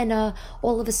 and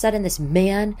all of a sudden this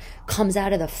man comes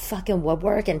out of the fucking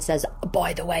woodwork and says,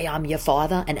 by the way, I'm your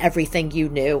father, and everything you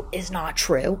knew is not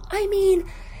true. I mean,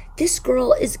 this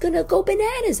girl is going to go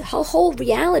bananas. Her whole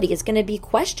reality is going to be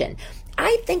questioned.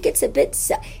 I think it's a bit,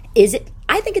 let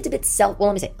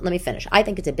me finish. I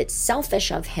think it's a bit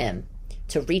selfish of him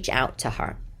to reach out to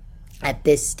her at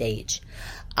this stage.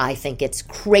 I think it's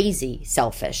crazy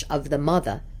selfish of the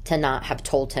mother to not have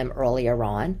told him earlier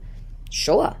on.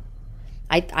 Sure.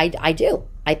 I do.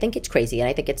 I think it's crazy, and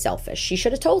I think it's selfish. She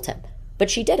should have told him, but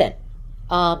she didn't.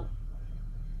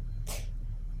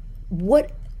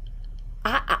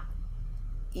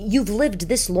 You've lived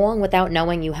this long without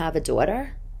knowing you have a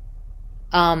daughter?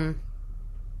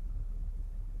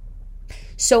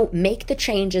 So make the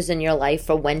changes in your life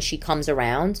for when she comes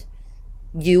around,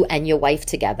 you and your wife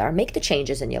together. Make the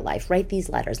changes in your life. Write these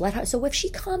letters. Let her. So if she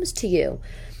comes to you,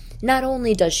 not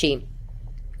only does she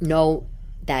know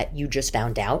that you just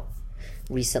found out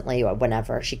recently or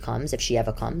whenever she comes, if she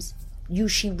ever comes,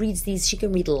 she reads these, she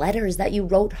can read letters that you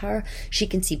wrote her. She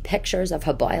can see pictures of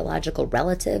her biological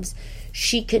relatives.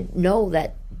 She could know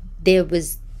that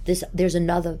there's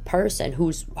another person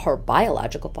who's her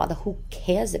biological father who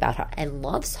cares about her and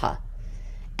loves her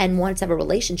and wants to have a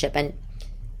relationship, and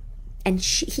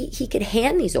he could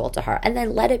hand these all to her and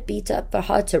then let it be for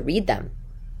her to read them.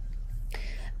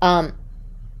 And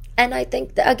I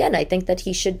think that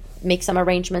he should make some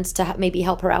arrangements to maybe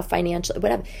help her out financially,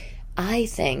 whatever. I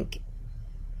think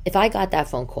if I got that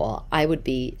phone call, I would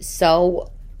be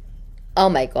so, oh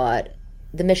my God,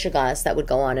 the mishigas that would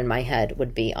go on in my head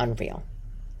would be unreal.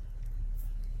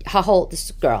 Her whole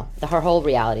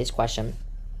reality is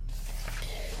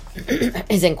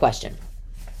is in question.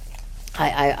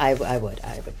 I would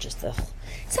just,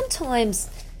 sometimes,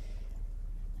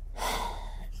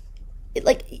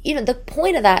 the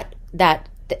point of that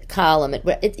column,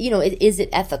 is it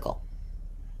ethical?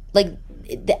 Like,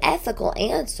 the ethical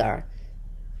answer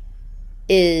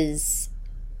is,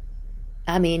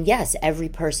 yes, every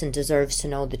person deserves to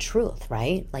know the truth,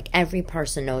 right? Like, every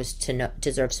person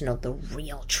deserves to know the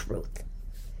real truth.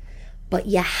 But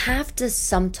you have to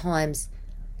sometimes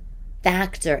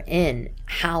factor in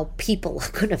how people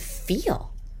are going to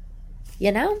feel,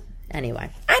 Anyway,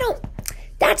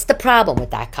 That's the problem with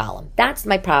that column. That's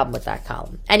my problem with that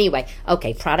column. Anyway,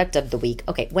 okay, product of the week.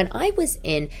 Okay, when I was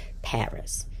in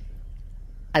Paris,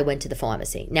 I went to the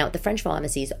pharmacy. Now, the French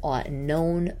pharmacies are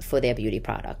known for their beauty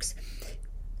products.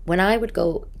 When I would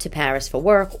go to Paris for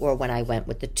work, or when I went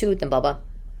with the tooth and blah, blah,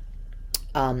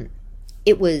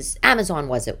 it was, Amazon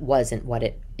wasn't what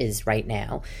it is right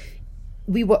now.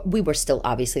 We were still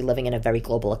obviously living in a very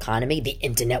global economy. The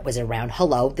internet was around.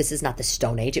 Hello, this is not the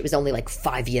Stone Age. It was only like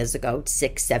 5 years ago,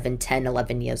 6, 7, 10,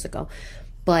 11 years ago.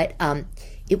 But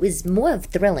it was more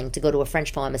thrilling to go to a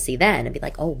French pharmacy then and be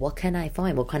like, oh, what can I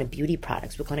find? What kind of beauty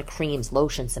products? What kind of creams,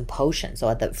 lotions, and potions?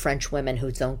 Or the French Women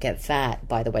Who Don't Get Fat.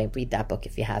 By the way, read that book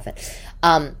if you haven't.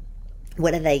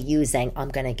 What are they using? I'm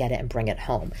going to get it and bring it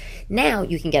home. Now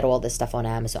you can get all this stuff on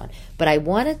Amazon. But I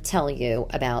want to tell you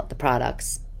about the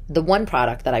products. The one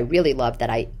product that I really loved that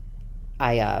I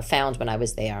found when I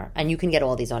was there, and you can get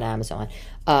all these on Amazon.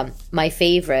 My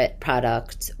favorite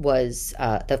product was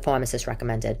the pharmacist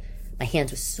recommended. My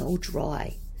hands were so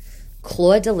dry.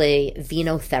 Claude Delay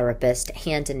Venotherapist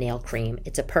Hand and Nail Cream.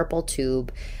 It's a purple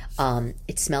tube.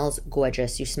 It smells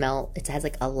gorgeous. It has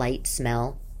like a light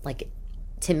smell. Like,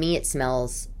 to me, it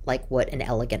smells like what an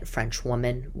elegant French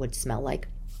woman would smell like.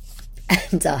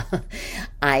 And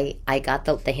I got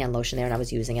the hand lotion there, and I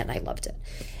was using it, and I loved it.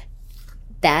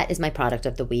 That is my product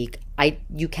of the week.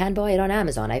 You can buy it on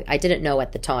Amazon. I didn't know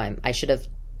at the time. I should have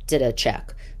did a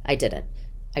check. I didn't.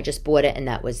 I just bought it, and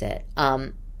that was it.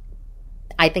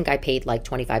 I think I paid like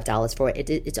 $25 for it.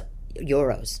 It's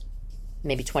euros.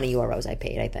 Maybe 20 euros I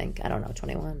paid, I think. I don't know,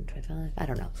 21, 25, I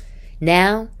don't know.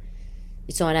 Now,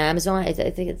 it's on Amazon. I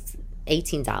think it's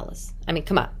 $18. I mean,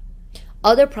 come on.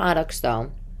 Other products,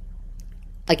 though,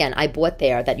 again, I bought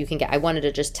there that you can get. I wanted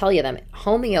to just tell you them.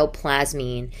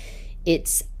 Homeoplasmine,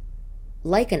 it's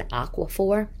like an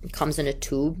Aquaphor. It comes in a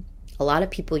tube. A lot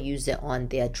of people use it on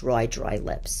their dry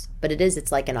lips. But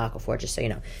it's like an Aquaphor, just so you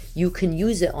know. You can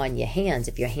use it on your hands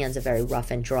if your hands are very rough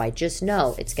and dry. Just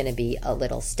know it's going to be a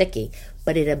little sticky,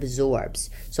 but it absorbs.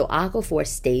 So Aquaphor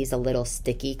stays a little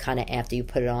sticky kind of after you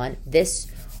put it on. This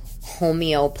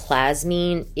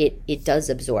Homeoplasmine, it does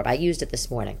absorb. I used it this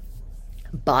morning.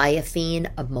 Biophene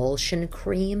Emulsion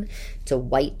Cream. It's a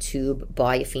white tube.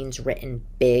 Biophene's written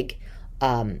big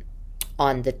on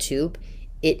the tube.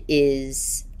 It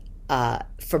is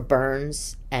for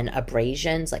burns and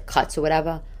abrasions, like cuts or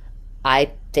whatever.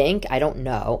 I don't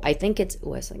know. I think it's,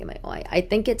 something in my eye. I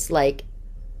think it's like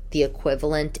the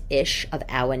equivalent-ish of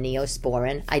our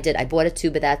Neosporin. I bought a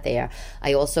tube of that there.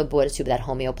 I also bought a tube of that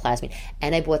Homeoplasmine,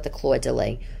 and I bought the Claude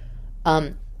Delay.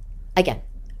 Again,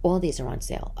 all these are on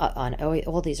sale.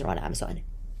 All these are on Amazon.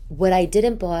 What I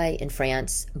didn't buy in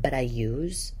France, but I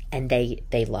use, and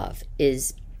they love,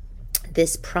 is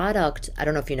this product. I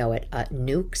don't know if you know it,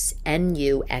 Nuxe,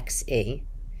 Nuxe,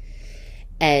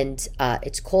 and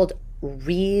it's called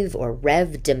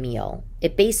Rev de Miel.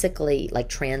 It basically like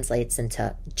translates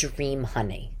into dream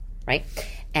honey, right?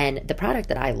 And the product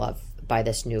that I love by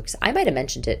this Nuxe, I might have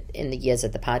mentioned it in the years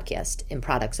of the podcast in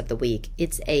products of the week.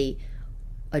 It's a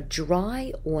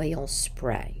dry oil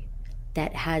spray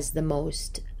that has the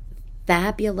most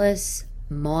fabulous,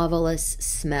 marvelous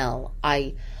smell.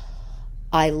 I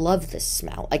love this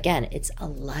smell. Again, it's a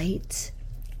light,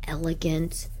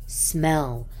 elegant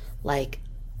smell. Like,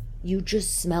 you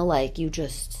just smell like you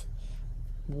just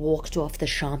walked off the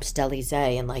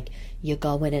Champs-Élysées and like you're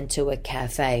going into a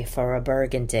cafe for a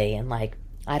burgundy and like,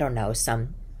 I don't know,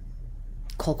 some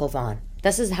Coco Vin.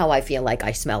 This is how I feel like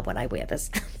I smell when I wear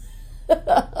this.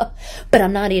 But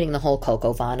I'm not eating the whole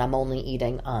Coco Vin. I'm only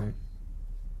eating a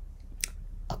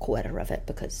quarter of it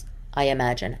because I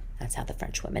imagine that's how the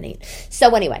French women eat.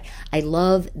 So anyway, I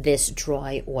love this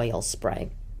dry oil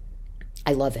spray.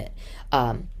 I love it.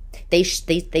 They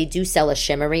do sell a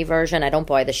shimmery version. I don't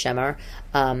buy the shimmer.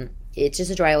 It's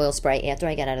just a dry oil spray. After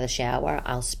I get out of the shower,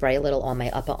 I'll spray a little on my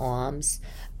upper arms,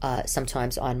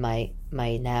 sometimes on my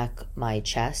neck, my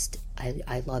chest.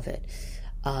 I love it.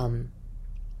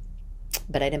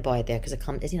 But I didn't buy it there because it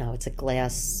comes, it's a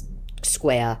glass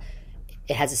square.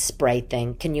 It has a spray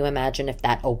thing. Can you imagine if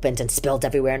that opened and spilled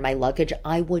everywhere in my luggage?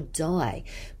 I would die.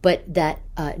 But that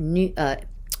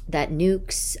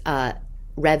Nuxe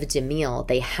Rev de Miel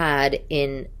they had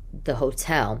in the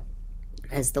hotel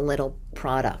as the little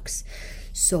products.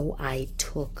 So I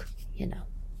took,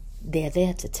 they're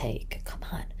there to take. Come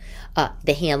on.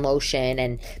 The hand lotion,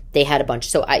 and they had a bunch.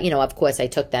 So I, of course I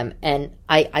took them, and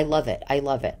I love it. I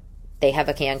love it. They have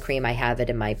a hand cream. I have it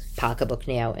in my pocketbook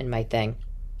now in my thing.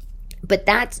 But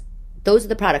those are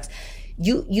the products.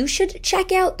 You should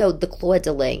check out, though, the Claude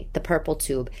Delay, the purple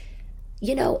tube.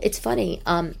 It's funny.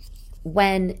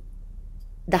 When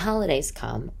the holidays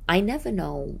come, I never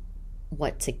know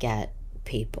what to get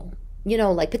people. You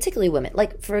know, like particularly women.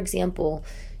 Like, for example,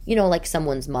 you know, like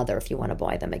someone's mother, if you want to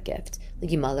buy them a gift,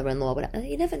 like your mother-in-law, whatever,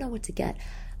 you never know what to get.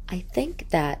 I think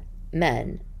that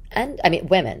women,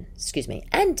 excuse me,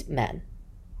 and men,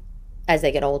 as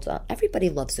they get older, everybody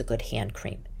loves a good hand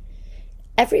cream.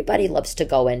 Everybody loves to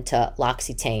go into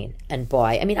L'Occitane and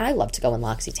buy, I love to go in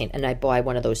L'Occitane and I buy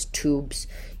one of those tubes,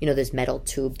 you know, this metal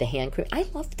tube, the hand cream. I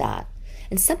love that.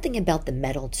 And something about the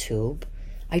metal tube,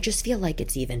 I just feel like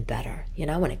it's even better. You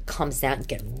know, when it comes out,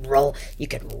 you can roll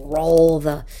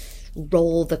the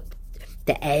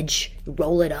edge,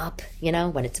 roll it up, you know,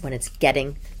 when it's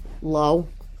getting low.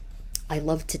 I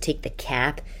love to take the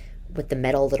cap with the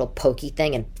metal little pokey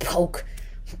thing and poke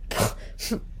the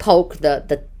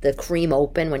cream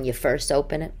open when you first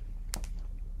open it.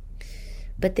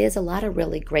 But there's a lot of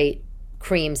really great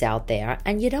creams out there,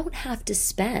 and you don't have to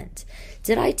spend.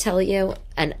 Did I tell you?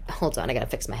 And hold on, I gotta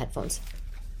fix my headphones.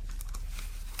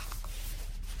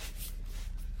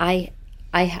 I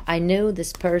knew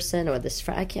this person or this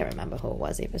friend, I can't remember who it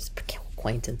was, it was an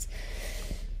acquaintance,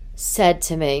 said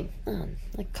to me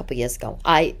like a couple years ago,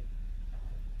 I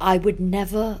would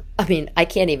never, I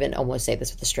can't even almost say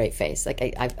this with a straight face. Like,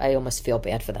 I almost feel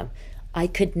bad for them. I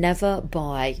could never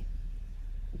buy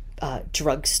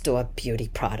drugstore beauty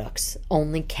products.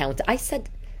 Only count. I said,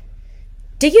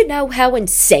 do you know how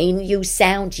insane you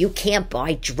sound? You can't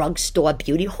buy drugstore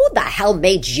beauty. Who the hell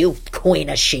made you Queen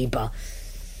of Sheba?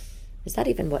 Is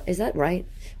that right?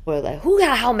 Or like, who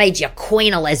the hell made you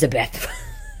Queen Elizabeth?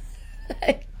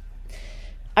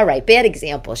 All right, bad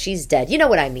example. She's dead. You know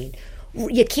what I mean.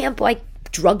 You can't buy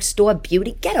drugstore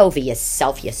beauty. Get over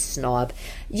yourself, you snob.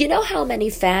 You know how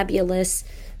many fabulous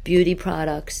beauty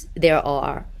products there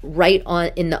are right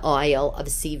on in the aisle of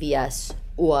CVS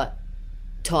or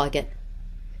Target?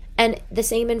 And the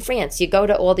same in France. You go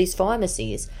to all these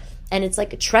pharmacies and it's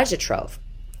like a treasure trove.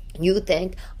 You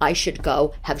think I should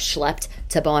go have schlepped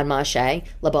to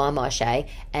Le Bon Marché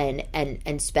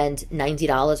and spend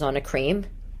 $90 on a cream?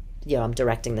 You know, I'm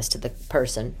directing this to the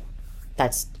person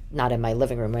that's not in my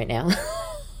living room right now.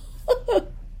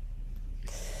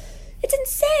 It's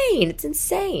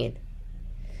insane.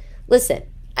 Listen,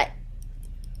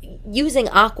 using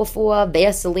Aquaphor,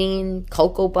 Vaseline,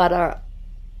 cocoa butter,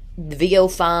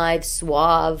 VO5,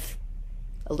 Suave,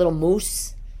 a little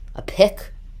mousse, a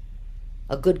pick,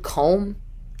 a good comb,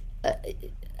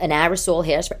 an aerosol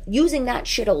hairspray. Using that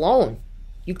shit alone,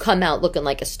 you come out looking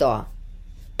like a star.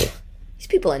 These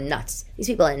people are nuts.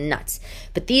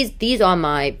 But these are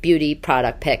my beauty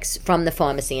product picks from the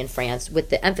pharmacy in France, with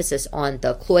the emphasis on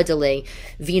the Claude de Lys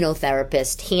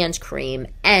Venotherapist hand cream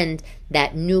and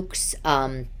that Nuxe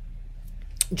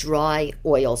dry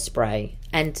oil spray.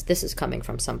 And this is coming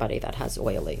from somebody that has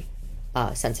oily,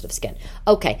 sensitive skin.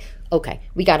 Okay,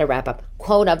 we got to wrap up.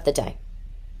 Quote of the day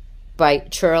by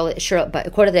Shirley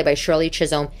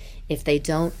Chisholm. If they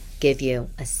don't give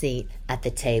you a seat at the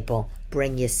table,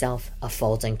 bring yourself a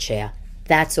folding chair.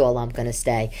 That's all I'm going to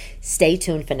say. Stay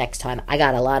tuned for next time. I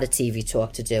got a lot of TV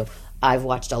talk to do. I've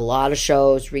watched a lot of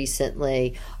shows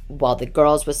recently. While the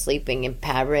girls were sleeping in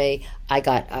Paris, I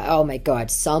got, oh my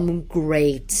God, some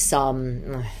great,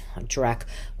 some dreck.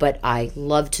 But I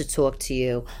love to talk to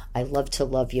you. I love to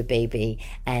love you, baby.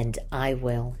 And I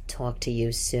will talk to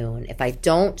you soon. If I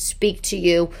don't speak to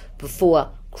you before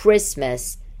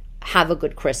Christmas, have a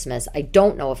good Christmas. I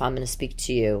don't know if I'm going to speak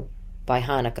to you by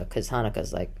Hanukkah, because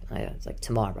Hanukkah's it's like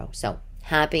tomorrow. So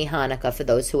happy Hanukkah for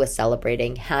those who are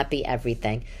celebrating. Happy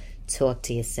everything. Talk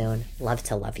to you soon. Love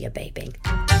to love you, baby.